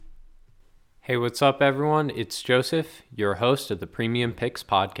Hey, what's up, everyone? It's Joseph, your host of the Premium Picks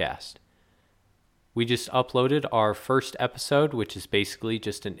podcast. We just uploaded our first episode, which is basically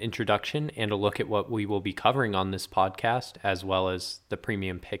just an introduction and a look at what we will be covering on this podcast, as well as the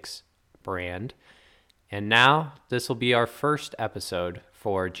Premium Picks brand. And now, this will be our first episode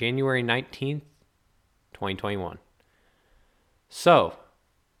for January 19th, 2021. So,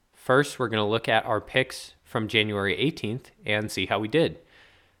 first, we're going to look at our picks from January 18th and see how we did.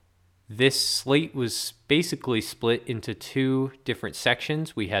 This slate was basically split into two different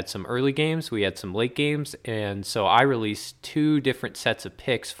sections. We had some early games, we had some late games, and so I released two different sets of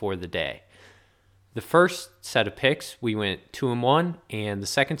picks for the day. The first set of picks, we went 2-1, and the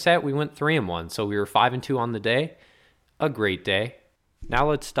second set, we went 3-1. So we were 5-2 on the day. A great day. Now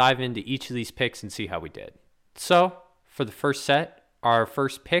let's dive into each of these picks and see how we did. So, for the first set, our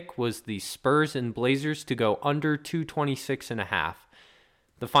first pick was the Spurs and Blazers to go under 226.5.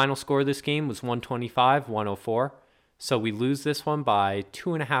 The final score of this game was 125-104, so we lose this one by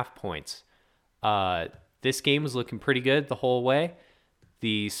 2.5 points. This game was looking pretty good the whole way.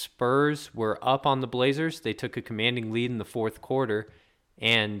 The Spurs were up on the Blazers. They took a commanding lead in the fourth quarter,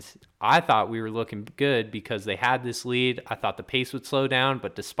 and I thought we were looking good because they had this lead. I thought the pace would slow down,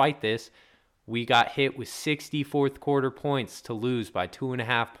 but despite this, we got hit with 60 fourth quarter points to lose by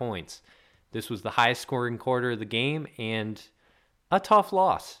 2.5 points. This was the highest scoring quarter of the game, and a tough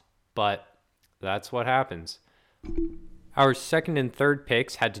loss, but that's what happens. Our second and third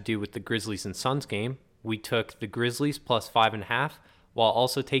picks had to do with the Grizzlies and Suns game. We took the Grizzlies plus 5.5 while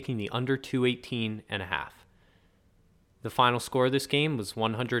also taking the under 218.5. The final score of this game was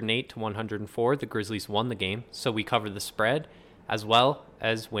 108-104. The Grizzlies won the game, so we covered the spread as well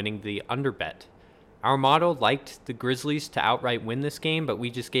as winning the under bet. Our model liked the Grizzlies to outright win this game, but we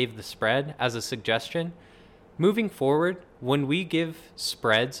just gave the spread as a suggestion. Moving forward, when we give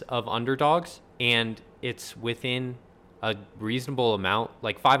spreads of underdogs and it's within a reasonable amount,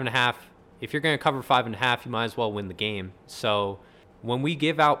 like 5.5, if you're going to cover 5.5, you might as well win the game. So when we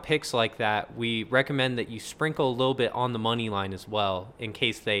give out picks like that, we recommend that you sprinkle a little bit on the money line as well in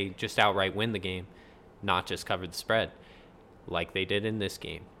case they just outright win the game, not just cover the spread like they did in this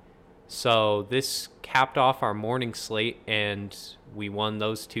game. So this capped off our morning slate, and we won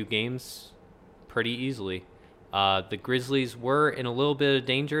those two games pretty easily. The Grizzlies were in a little bit of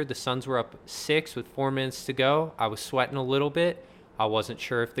danger. The Suns were up 6 with 4 minutes to go. I was sweating a little bit. I wasn't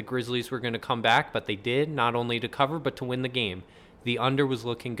sure if the Grizzlies were going to come back, but they did, not only to cover, but to win the game. The under was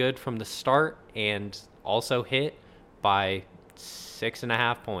looking good from the start and also hit by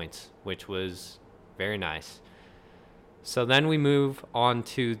 6.5 points, which was very nice. So then we move on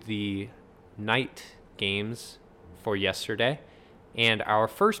to the night games for yesterday. And our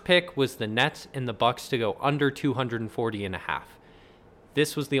first pick was the Nets and the Bucks to go under 240.5.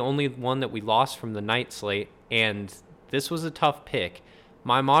 This was the only one that we lost from the night slate, and this was a tough pick.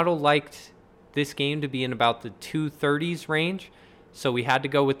 My model liked this game to be in about the 230s range, so we had to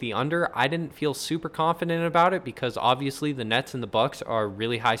go with the under. I didn't feel super confident about it because obviously the Nets and the Bucks are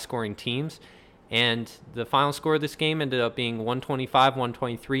really high-scoring teams, and the final score of this game ended up being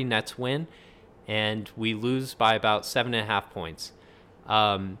 125-123. Nets win, and we lose by about 7.5 points.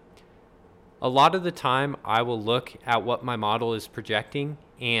 A lot of the time I will look at what my model is projecting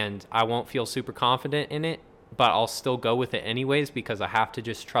and I won't feel super confident in it, but I'll still go with it anyways because I have to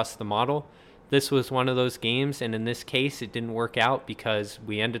just trust the model. This was one of those games, and in this case it didn't work out because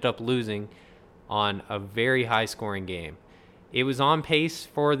we ended up losing on a very high scoring game. It was on pace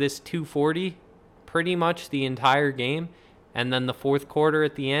for this 240 pretty much the entire game, and then the fourth quarter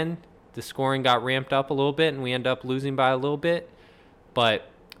at the end the scoring got ramped up a little bit and we ended up losing by a little bit.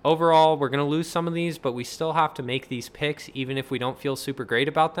 But overall, we're going to lose some of these, but we still have to make these picks even if we don't feel super great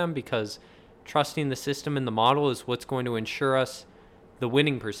about them, because trusting the system and the model is what's going to ensure us the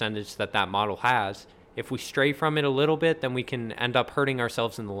winning percentage that model has. If we stray from it a little bit, then we can end up hurting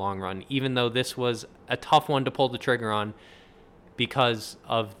ourselves in the long run, even though this was a tough one to pull the trigger on because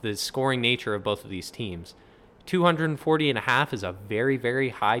of the scoring nature of both of these teams. 240.5 is a very, very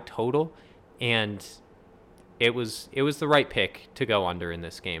high total, and it was the right pick to go under in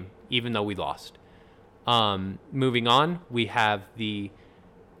this game, even though we lost. Moving on, we had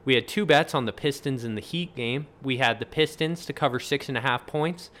two bets on the Pistons and the Heat game. We had the Pistons to cover 6.5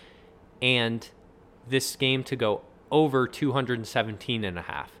 points, and this game to go over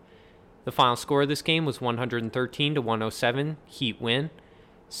 217.5. The final score of this game was 113-107. Heat win.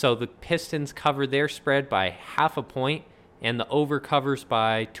 So the Pistons cover their spread by 0.5 point, and the over covers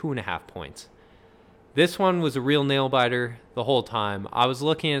by 2.5 points. This one was a real nail-biter the whole time. I was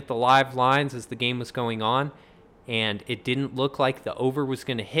looking at the live lines as the game was going on, and it didn't look like the over was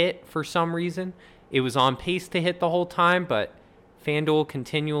going to hit for some reason. It was on pace to hit the whole time, but FanDuel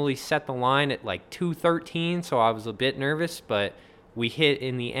continually set the line at like 213, so I was a bit nervous, but we hit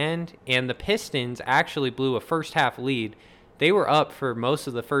in the end. And the Pistons actually blew a first half lead. They were up for most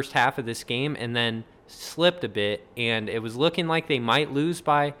of the first half of this game and then slipped a bit, and it was looking like they might lose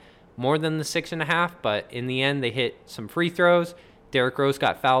by more than the 6.5, but in the end they hit some free throws. Derrick Rose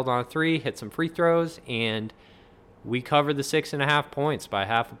got fouled on a 3, hit some free throws, and we covered the 6.5 points by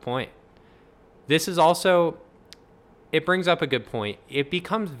half a point. This is also, it brings up a good point. It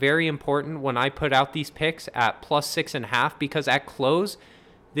becomes very important when I put out these picks at plus 6.5, because at close,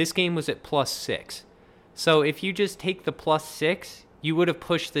 this game was at plus 6. So if you just take the plus 6, you would have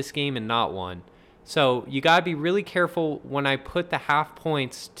pushed this game and not won. So you got to be really careful when I put the half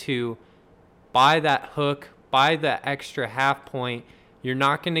points to buy that hook, buy the extra half point. You're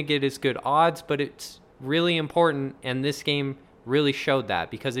not going to get as good odds, but it's really important, and this game really showed that,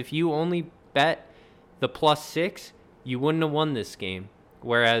 because if you only bet the plus 6, you wouldn't have won this game.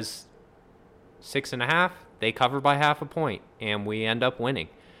 Whereas 6.5, they cover by half a point, and we end up winning.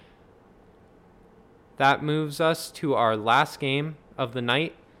 That moves us to our last game of the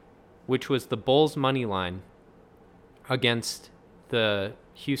night, which was the Bulls money line against the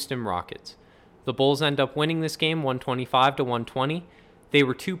Houston Rockets. The Bulls end up winning this game 125-120. They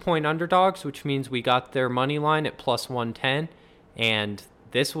were 2-point underdogs, which means we got their money line at plus 110, and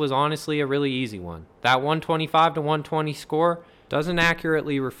this was honestly a really easy one. That 125-120 score doesn't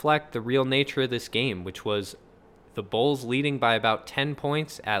accurately reflect the real nature of this game, which was the Bulls leading by about 10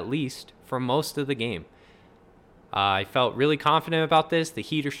 points at least for most of the game. I felt really confident about this. The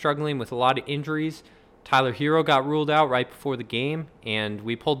Heat are struggling with a lot of injuries. Tyler Hero got ruled out right before the game, and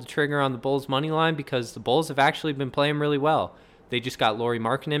we pulled the trigger on the Bulls money line because the Bulls have actually been playing really well. They just got Lauri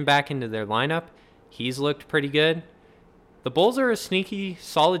Markkanen back into their lineup. He's looked pretty good. The Bulls are a sneaky,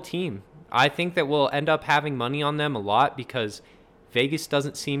 solid team. I think that we'll end up having money on them a lot because Vegas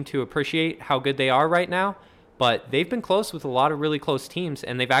doesn't seem to appreciate how good they are right now. But they've been close with a lot of really close teams,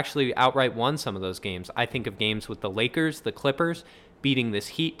 and they've actually outright won some of those games. I think of games with the Lakers, the Clippers, beating this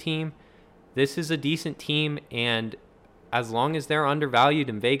Heat team. This is a decent team, and as long as they're undervalued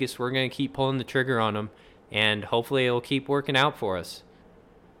in Vegas, we're going to keep pulling the trigger on them, and hopefully it'll keep working out for us.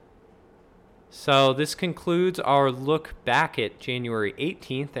 So this concludes our look back at January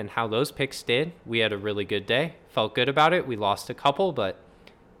 18th and how those picks did. We had a really good day. Felt good about it. We lost a couple, but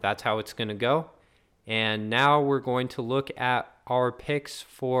that's how it's going to go. And now we're going to look at our picks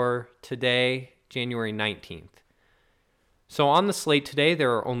for today, January 19th. So on the slate today,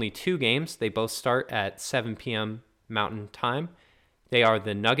 there are only 2 games. They both start at 7 p.m. Mountain Time. They are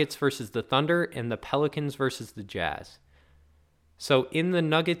the Nuggets versus the Thunder and the Pelicans versus the Jazz. So in the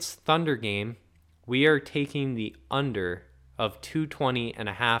Nuggets-Thunder game, we are taking the under of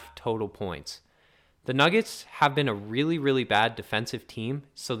 220.5 total points. The Nuggets have been a really, really bad defensive team,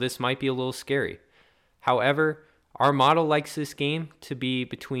 so this might be a little scary. However, our model likes this game to be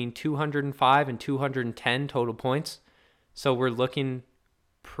between 205 and 210 total points. So we're looking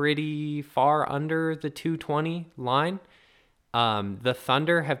pretty far under the 220 line. The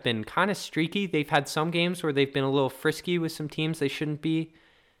Thunder have been kind of streaky. They've had some games where they've been a little frisky with some teams they shouldn't be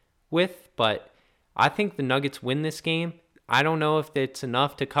with, but I think the Nuggets win this game. I don't know if it's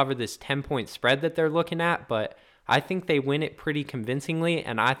enough to cover this 10-point spread that they're looking at, but I think they win it pretty convincingly,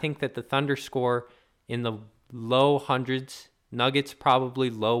 and I think that the Thunder score in the low hundreds, Nuggets probably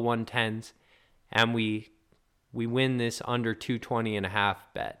low 110s, and we win this under 220.5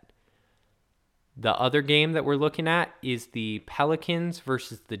 bet. The other game that we're looking at is the Pelicans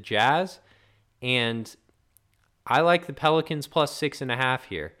versus the Jazz, and I like the Pelicans plus 6.5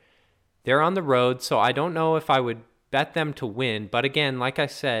 here. They're on the road, so I don't know if I would bet them to win, but again, like I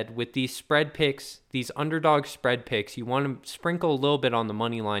said, with these spread picks, these underdog spread picks, you want to sprinkle a little bit on the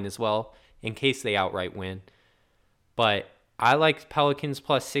money line as well, in case they outright win. But I like Pelicans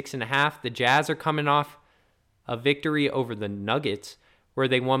plus 6.5. The Jazz are coming off a victory over the Nuggets where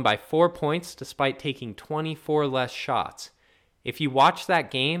they won by 4 points despite taking 24 less shots. If you watch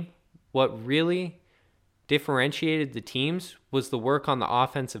that game, what really differentiated the teams was the work on the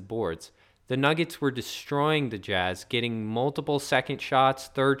offensive boards. The Nuggets were destroying the Jazz, getting multiple second shots,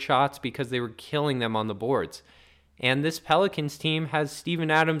 third shots because they were killing them on the boards. And this Pelicans team has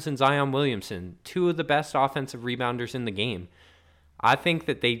Steven Adams and Zion Williamson, 2 of the best offensive rebounders in the game. I think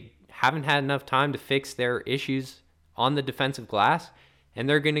that they haven't had enough time to fix their issues on the defensive glass, and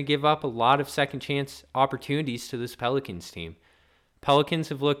they're going to give up a lot of second chance opportunities to this Pelicans team. Pelicans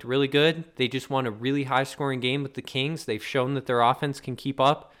have looked really good. They just won a really high scoring game with the Kings. They've shown that their offense can keep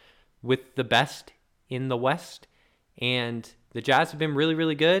up with the best in the West, And the Jazz have been really,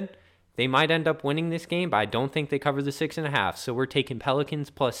 really good. They might end up winning this game, but I don't think they cover the 6.5. So we're taking Pelicans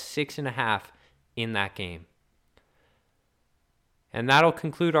plus 6.5 in that game. And that'll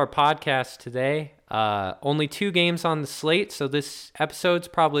conclude our podcast today. Only 2 games on the slate, so this episode's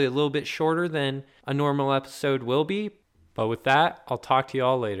probably a little bit shorter than a normal episode will be. But with that, I'll talk to you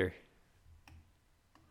all later.